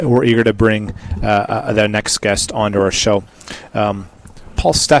we're eager to bring the next guest onto our show.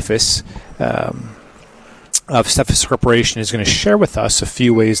 Paul Steffes of Steffes Corporation is going to share with us a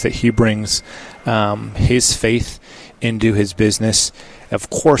few ways that he brings his faith into his business. Of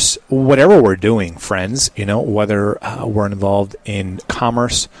course, whatever we're doing, friends, whether we're involved in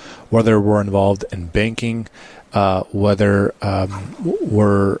commerce, whether we're involved in banking, whether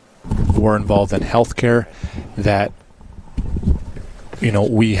we're involved in healthcare, that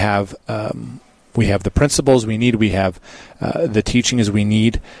we have the principles we need, we have the teachings we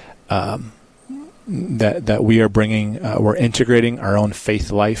need. That we are bringing, we're integrating our own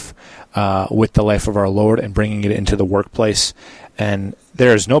faith life with the life of our Lord and bringing it into the workplace. And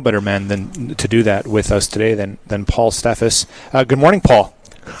there is no better man than to do that with us today than Paul Steffes. Good morning, Paul.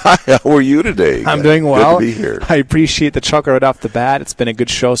 Hi, how are you today? I'm doing well. Good to be here. I appreciate the chuckle right off the bat. It's been a good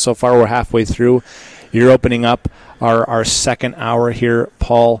show so far. We're halfway through. You're opening up our second hour here,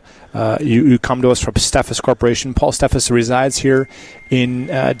 Paul. You come to us from Steffes Corporation. Paul Steffes resides here in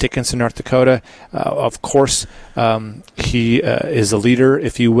Dickinson, North Dakota. Of course, he is a leader,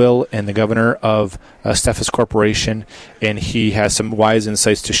 if you will, and the governor of Steffes Corporation, and he has some wise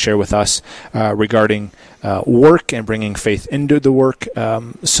insights to share with us regarding work and bringing faith into the work.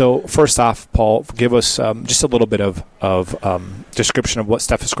 So first off, Paul, give us just a little bit of description of what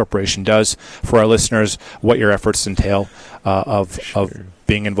Steffes Corporation does for our listeners, what your efforts entail of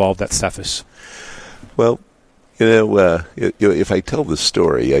being involved at Steffes. Well, if I tell the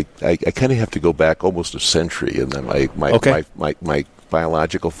story, I kind of have to go back almost a century, and then my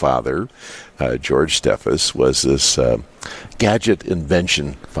biological father, George Steffes, was this gadget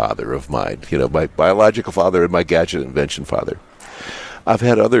invention father of mine. My biological father and my gadget invention father. I've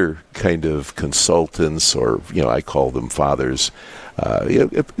had other kind of consultants, or I call them fathers.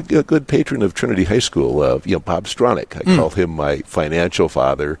 A good patron of Trinity High School, Bob Stronach. I call him my financial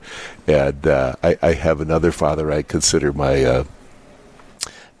father, and I have another father I consider my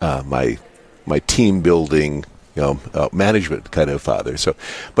my team building, management kind of father. So,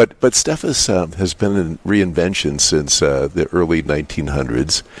 but Steffes has been in reinvention since the early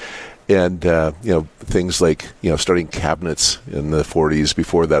 1900s. And, things like, starting cabinets in the 40s.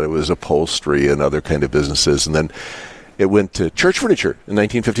 Before that, it was upholstery and other kind of businesses. And then it went to church furniture in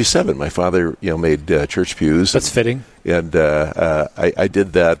 1957. My father, made church pews. That's fitting. And I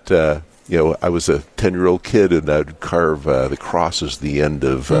did that. I was a 10-year-old kid, and I'd carve the crosses the end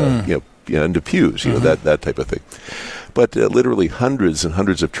of, end of pews, that type of thing. But literally hundreds and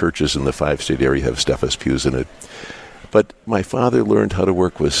hundreds of churches in the 5-state area have Steffes pews in it. But my father learned how to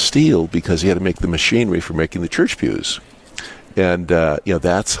work with steel because he had to make the machinery for making the church pews. And,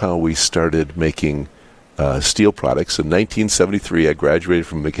 that's how we started making steel products. In 1973, I graduated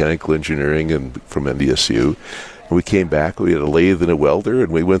from mechanical engineering and from NDSU. And we came back. We had a lathe and a welder,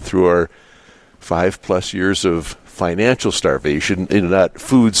 and we went through our 5+ years of financial starvation, not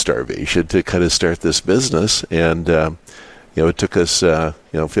food starvation, to kind of start this business. And, it took us,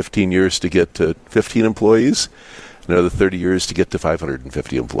 15 years to get to 15 employees. Another 30 years to get to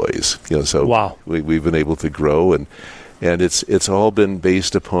 550 employees. So wow. We've been able to grow, and it's all been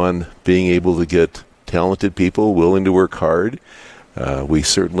based upon being able to get talented people willing to work hard. We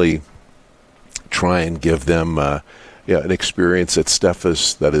certainly try and give them an experience at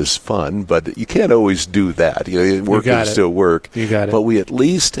Steffes that is fun, but you can't always do that. Work can still work. You got it. But we at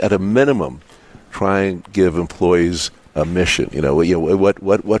least, at a minimum, try and give employees a mission.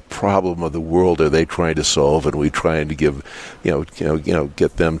 What problem of the world are they trying to solve, and we trying to give,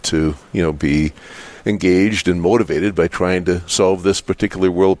 get them to, be engaged and motivated by trying to solve this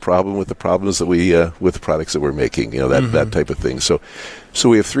particular world problem with the problems that we, with the products that we're making, that type of thing. So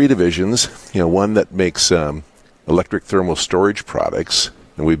we have 3 divisions. One that makes electric thermal storage products,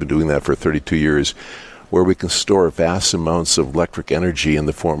 and we've been doing that for 32 years, where we can store vast amounts of electric energy in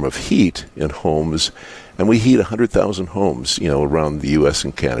the form of heat in homes. And we heat 100,000 homes, around the U.S.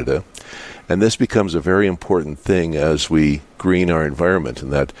 and Canada. And this becomes a very important thing as we green our environment,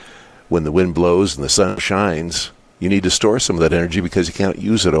 and that when the wind blows and the sun shines, you need to store some of that energy because you can't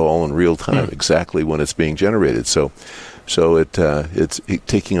use it all in real time, exactly when it's being generated. So it's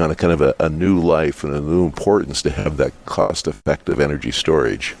taking on a kind of a new life and a new importance to have that cost-effective energy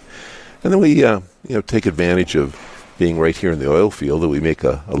storage. And then we, take advantage of being right here in the oil field, that we make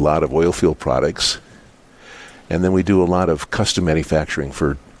a lot of oil field products. And then we do a lot of custom manufacturing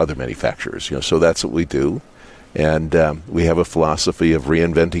for other manufacturers. So that's what we do. And we have a philosophy of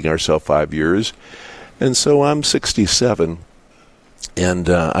reinventing ourselves 5 years. And so I'm 67, and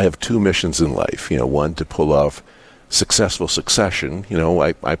I have 2 missions in life. One, to pull off successful succession.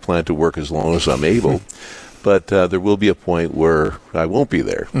 I plan to work as long as I'm able. but there will be a point where I won't be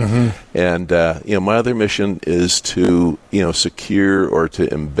there. And my other mission is to secure or to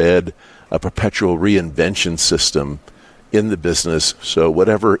embed a perpetual reinvention system in the business. So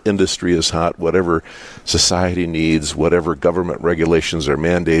whatever industry is hot, whatever society needs, whatever government regulations are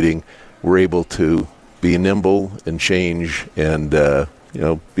mandating, we're able to be nimble and change and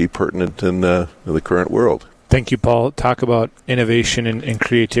be pertinent in the current world. Thank you, Paul. Talk about innovation and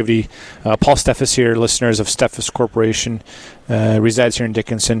creativity. Paul Steffes here, listeners of Steffes Corporation, resides here in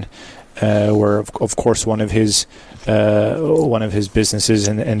Dickinson, where, of course, one of his businesses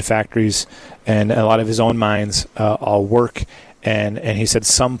and factories and a lot of his own mines all work. And he said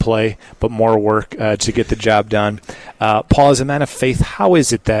some play, but more work to get the job done. Paul, as a man of faith, how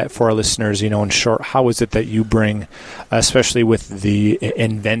is it that, for our listeners, in short, how is it that you bring, especially with the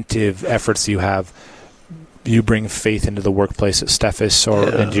inventive efforts you have, you bring faith into the workplace at Steffes or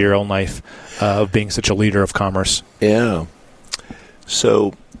into your own life of being such a leader of commerce? Yeah.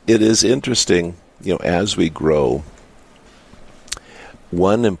 So it is interesting, as we grow,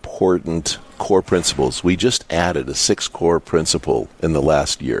 one important core principles, we just added a 6th core principle in the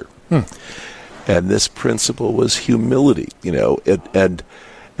last year. And this principle was humility, and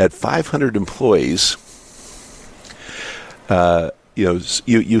at 500 employees,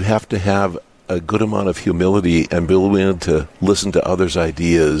 you have to have a good amount of humility and be willing to listen to others'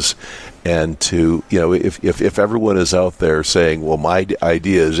 ideas, and to if everyone is out there saying, well, my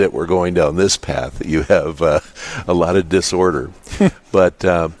idea is it, we're going down this path, you have a lot of disorder. But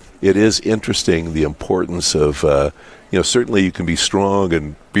it is interesting, the importance of certainly you can be strong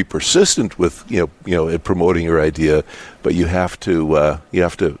and be persistent with in promoting your idea, but you have to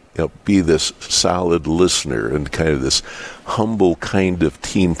be this solid listener and kind of this humble kind of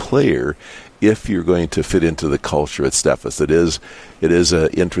team player if you're going to fit into the culture at Steffes. It is an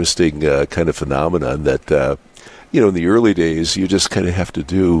interesting kind of phenomenon that in the early days, you just kind of have to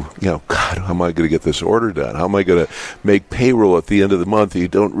do, God, how am I going to get this order done? How am I going to make payroll at the end of the month? You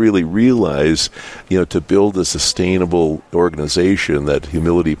don't really realize, to build a sustainable organization, that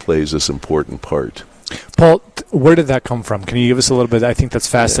humility plays this important part. Paul, where did that come from? Can you give us a little bit? I think that's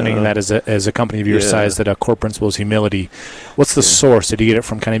fascinating that as a company of your size, that a core principle is humility. What's the source? Did you get it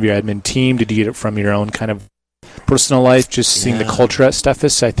from kind of your admin team? Did you get it from your own kind of personal life, just seeing the culture at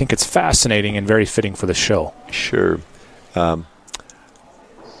Steffes? I think it's fascinating and very fitting for the show. Sure. All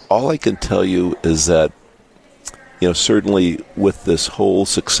I can tell you is that, certainly with this whole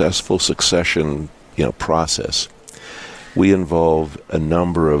successful succession, process, we involve a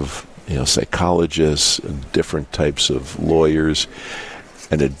number of, psychologists and different types of lawyers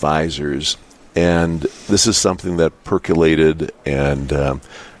and advisors. And this is something that percolated, and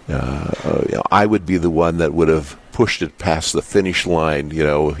I would be the one that would have pushed it past the finish line,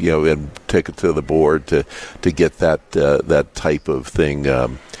 and take it to the board to get that type of thing,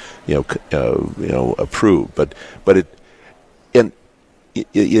 approved.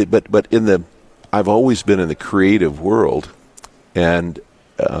 I've always been in the creative world, and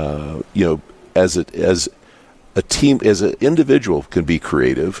as a team, as an individual can be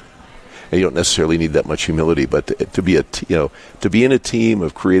creative. And you don't necessarily need that much humility, but to be in a team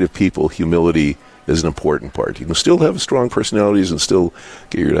of creative people, humility is an important part. You can still have strong personalities and still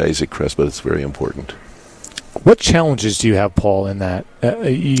get your Isaac Crest, but it's very important. What challenges do you have, Paul, in that?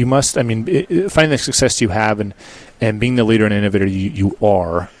 You must, finding the success you have and being the leader and innovator you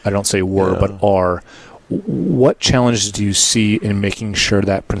are, I don't say were, but are, what challenges do you see in making sure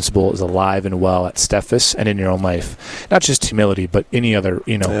that principle is alive and well at Steffes and in your own life? Not just humility, but any other,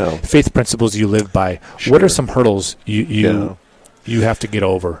 faith principles you live by. Sure. What are some hurdles you have to get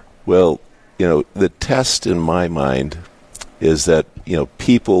over? Well, the test in my mind is that,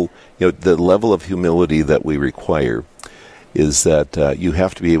 people, the level of humility that we require is that you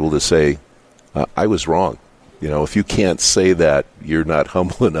have to be able to say, I was wrong. If you can't say that, you're not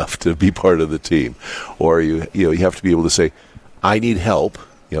humble enough to be part of the team. Or you have to be able to say, I need help.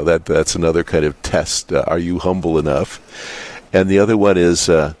 That's another kind of test. Are you humble enough? And the other one is,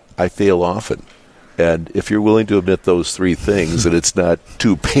 I fail often. And if you're willing to admit those three things, and it's not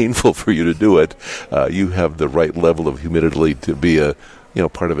too painful for you to do it, you have the right level of humility to be a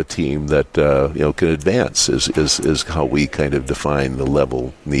part of a team that can advance. Is how we kind of define the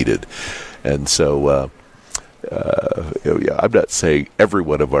level needed. And so. I'm not saying every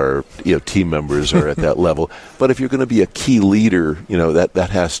one of our team members are at that level, but if you're going to be a key leader, that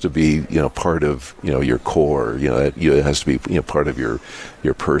has to be part of your core. It has to be part of your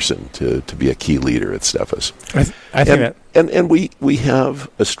person to be a key leader at Steffes. I think and we have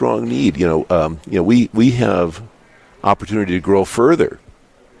a strong need. We have opportunity to grow further.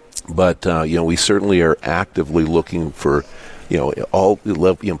 But we certainly are actively looking for all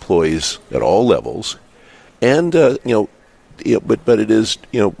employees at all levels, and but it is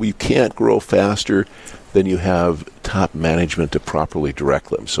we can't grow faster than you have top management to properly direct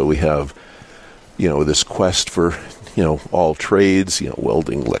them. So we have this quest for all trades,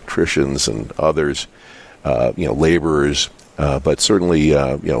 welding, electricians, and others, laborers, but certainly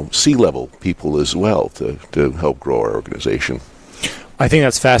C-level people as well to help grow our organization. I think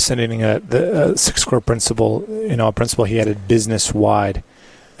that's fascinating. The Six Core principle, a principle he added business-wide,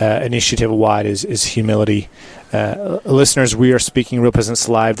 initiative-wide is humility. Listeners, we are speaking Real Business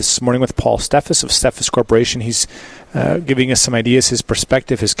Live this morning with Paul Steffes of Steffes Corporation. He's giving us some ideas, his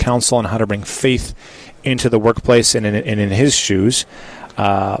perspective, his counsel on how to bring faith into the workplace and in his shoes,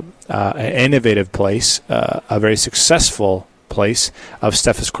 an innovative place, a very successful place of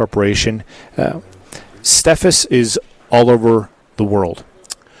Steffes Corporation. Steffes is all over the world.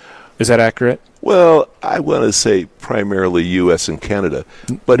 Is that accurate? Well, I want to say primarily U.S. and Canada,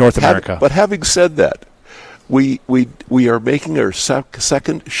 but North America. But having said that, we are making our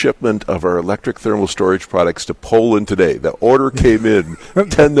second shipment of our electric thermal storage products to Poland today. The order came in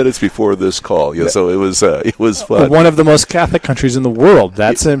 10 minutes before this call. So it was fun. One of the most Catholic countries in the world.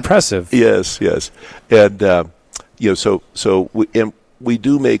 That's impressive. Yes, and we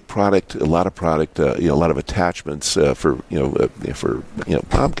do make a lot of attachments for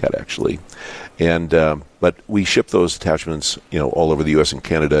Bobcat actually, and but we ship those attachments all over the U.S. and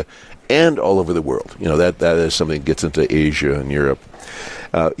Canada and all over the world. That is something that gets into Asia and Europe.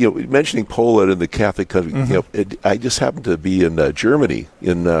 Mentioning Poland and the Catholic country, I just happened to be in Germany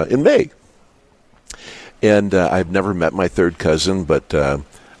in May, and I've never met my third cousin, but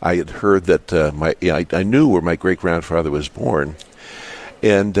I had heard that I knew where my great grandfather was born.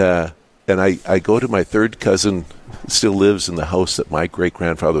 And I go to my third cousin, still lives in the house that my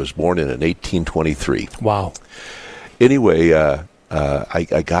great-grandfather was born in 1823. Wow. Anyway,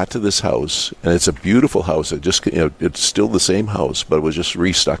 I got to this house, and it's a beautiful house. It's still the same house, but it was just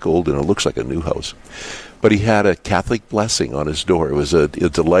restuccoed, and it looks like a new house. But he had a Catholic blessing on his door. It was a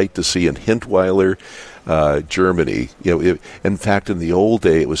delight to see in Hintweiler, Germany. In fact, in the old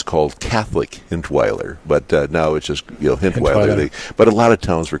day, it was called Catholic Hintweiler, but now it's just Hintweiler. But a lot of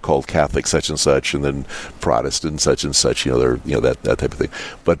towns were called Catholic such and such, and then Protestant such and such. That type of thing.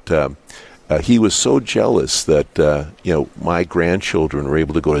 But he was so jealous that my grandchildren were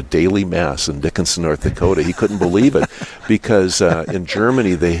able to go to daily mass in Dickinson, North Dakota. He couldn't believe it because in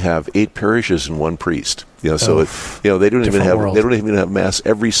Germany they have 8 parishes and 1 priest. They don't even have mass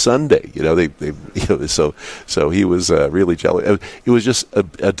every Sunday. So he was really jealous. It was just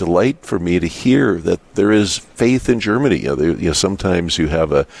a delight for me to hear that there is faith in Germany. Sometimes you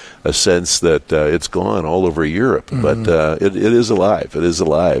have a sense that it's gone all over Europe, but it is alive. It is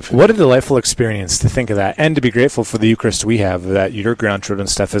alive. What a delightful experience to think of that, and to be grateful for the Eucharist we have. That your grandchildren,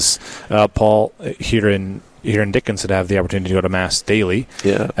 Steffes, Paul, here in Dickinson have the opportunity to go to Mass daily.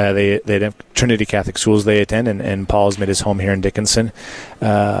 Yeah. They have Trinity Catholic schools they attend, and Paul's made his home here in Dickinson.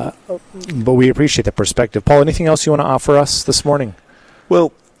 But we appreciate the perspective. Paul, anything else you want to offer us this morning?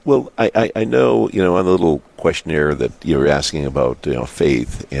 Well, I know, on the little questionnaire that you were asking about,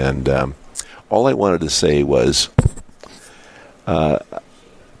 faith, and all I wanted to say was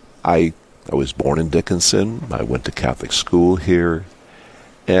I was born in Dickinson. I went to Catholic school here,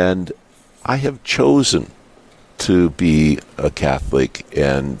 and I have chosen to be a Catholic,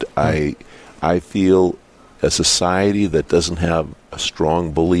 and I feel a society that doesn't have a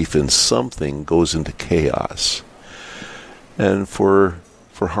strong belief in something goes into chaos. And for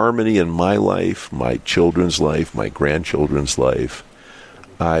harmony in my life, my children's life, my grandchildren's life,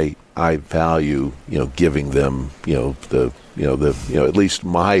 I value giving them at least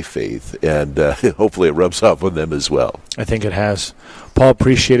my faith, and hopefully it rubs off on them as well. I think it has. Paul,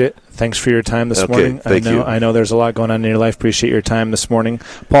 appreciate it. Thanks for your time this morning. Thank you. I know there's a lot going on in your life. Appreciate your time this morning.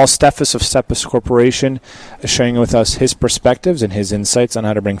 Paul Steffes of Steffes Corporation is sharing with us his perspectives and his insights on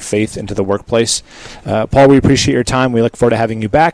how to bring faith into the workplace. Paul, we appreciate your time. We look forward to having you back.